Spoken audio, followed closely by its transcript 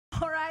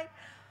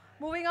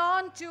Moving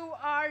on to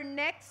our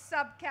next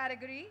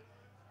subcategory,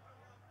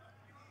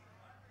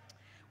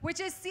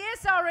 which is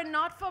CSR and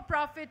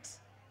not-for-profit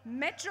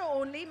metro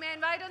only. May I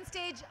invite on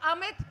stage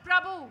Amit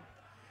Prabhu,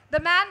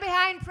 the man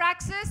behind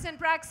Praxis, and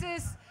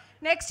Praxis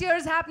next year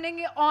is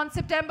happening on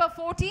September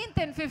 14th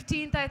and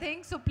 15th, I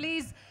think. So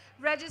please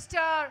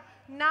register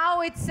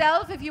now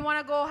itself if you want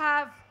to go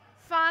have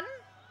fun.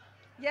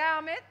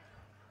 Yeah, Amit?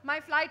 My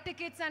flight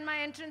tickets and my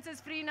entrance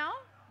is free now?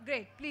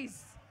 Great,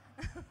 please.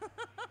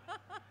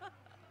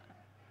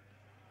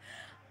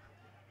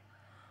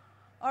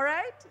 All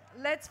right,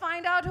 let's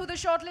find out who the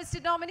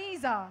shortlisted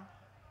nominees are.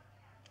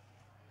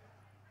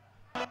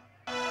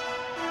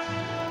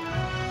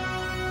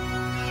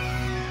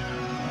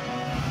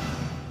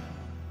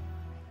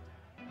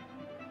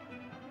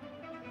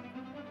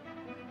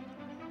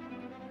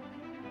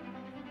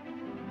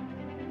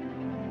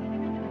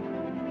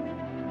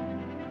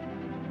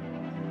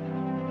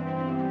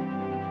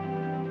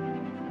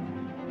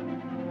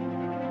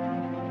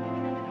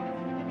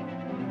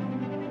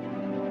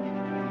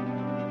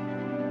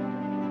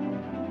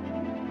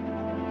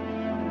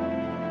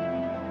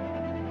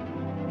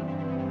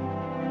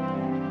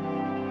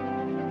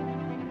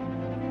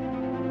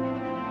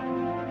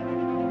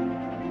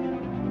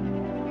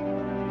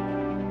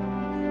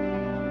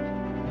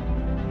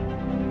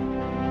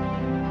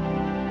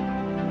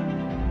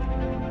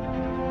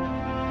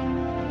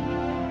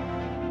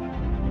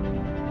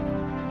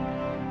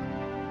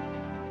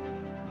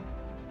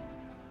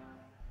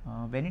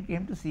 When it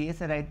came to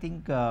CSR, I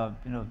think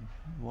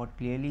what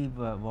clearly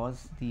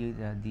was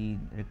the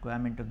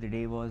requirement of the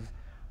day was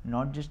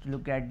not just to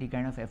look at the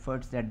kind of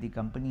efforts that the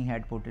company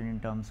had put in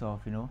terms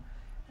of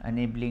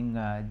enabling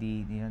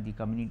the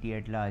community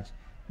at large,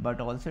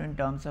 but also in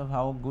terms of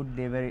how good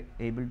they were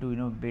able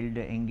to build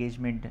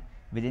engagement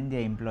within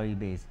their employee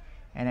base.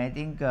 And I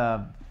think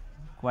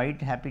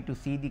quite happy to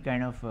see the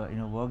kind of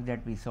work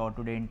that we saw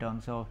today in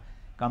terms of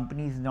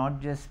companies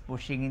not just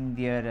pushing in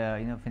their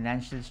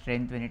financial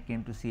strength when it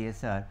came to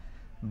CSR,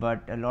 but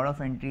a lot of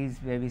entries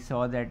where we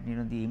saw that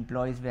the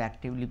employees were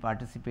actively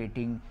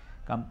participating,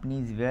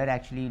 companies were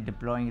actually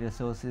deploying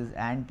resources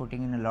and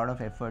putting in a lot of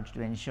efforts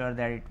to ensure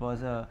that it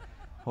was a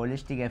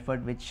holistic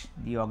effort which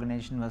the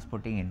organization was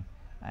putting in.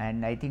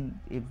 And I think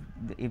if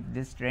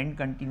this trend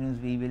continues,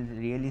 we will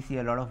really see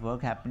a lot of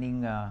work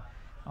happening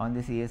on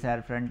the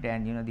CSR front,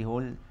 and the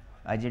whole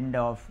agenda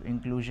of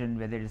inclusion,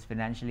 whether it is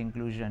financial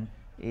inclusion,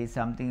 is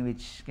something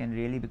which can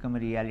really become a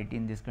reality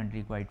in this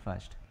country quite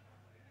fast.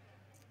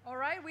 All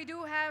right, we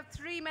do have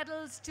 3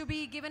 medals to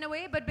be given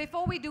away, but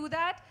before we do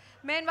that,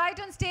 may I invite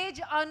on stage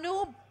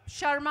Anup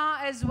Sharma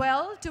as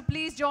well to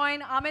please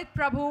join Amit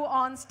Prabhu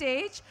on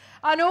stage.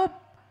 Anup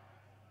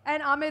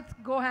and Amit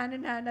go hand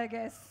in hand, I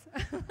guess.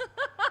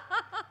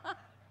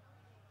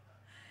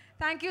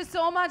 Thank you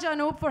so much,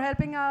 Anup, for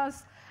helping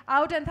us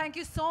out, and thank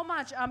you so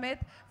much, Amit,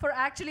 for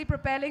actually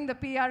propelling the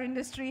PR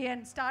industry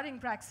and starting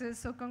Praxis.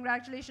 So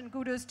congratulations,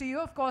 kudos to you.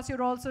 Of course,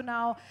 you're also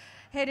now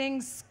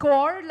heading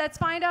SCORE. Let's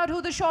find out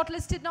who the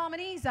shortlisted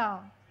nominees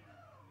are.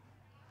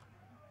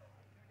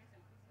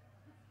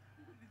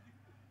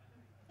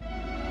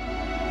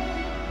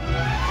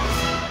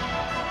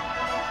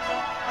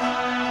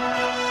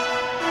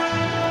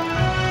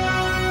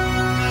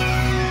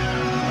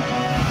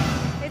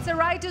 It's a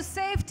right to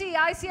safety,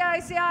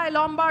 ICICI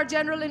Lombard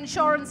General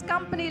Insurance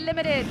Company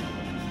Limited.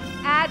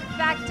 Ad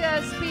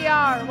Factors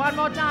PR. One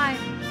more time.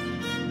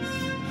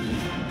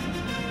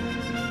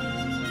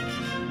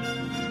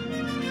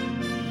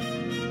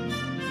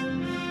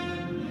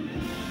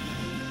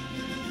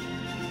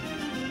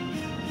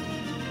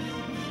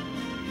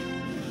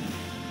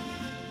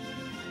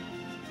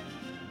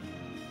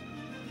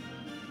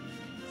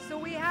 So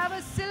we have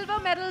a silver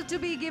medal to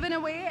be given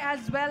away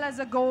as well as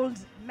a gold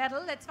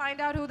medal. Let's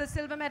find out who the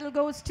silver medal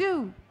goes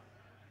to.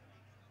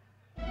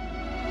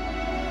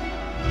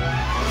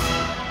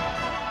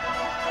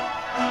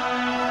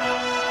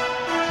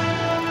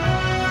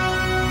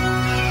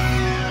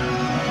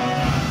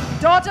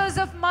 Daughters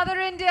of Mother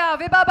India,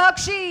 Vibha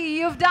Bakshi,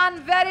 you've done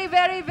very,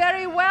 very,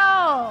 very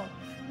well.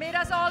 Made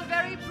us all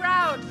very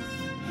proud.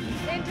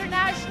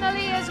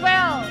 Internationally as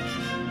well.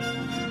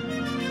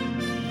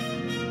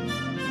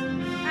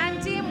 And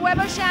Team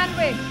Weber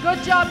Shandwick,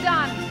 good job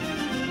done.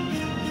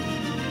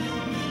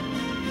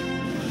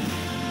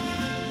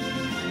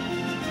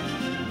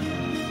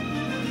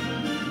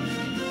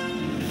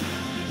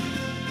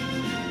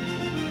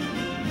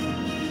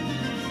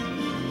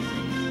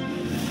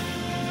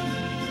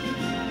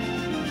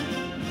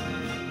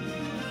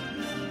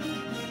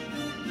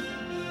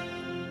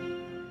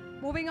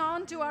 Moving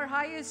on to our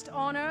highest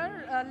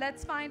honor,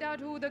 let's find out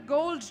who the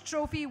gold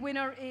trophy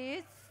winner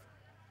is.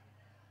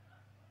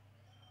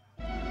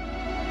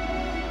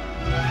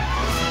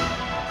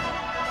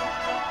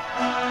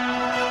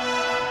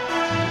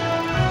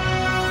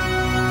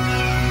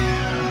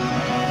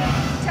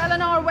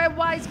 Telenor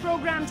WebWise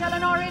program,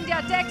 Telenor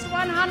India, text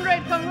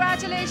 100.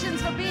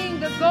 Congratulations for being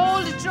the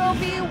gold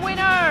trophy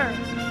winner.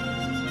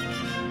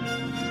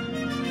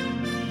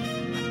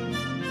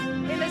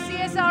 In the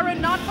CSR CSR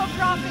and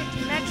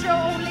not-for-profit,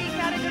 metro-only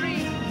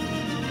categories.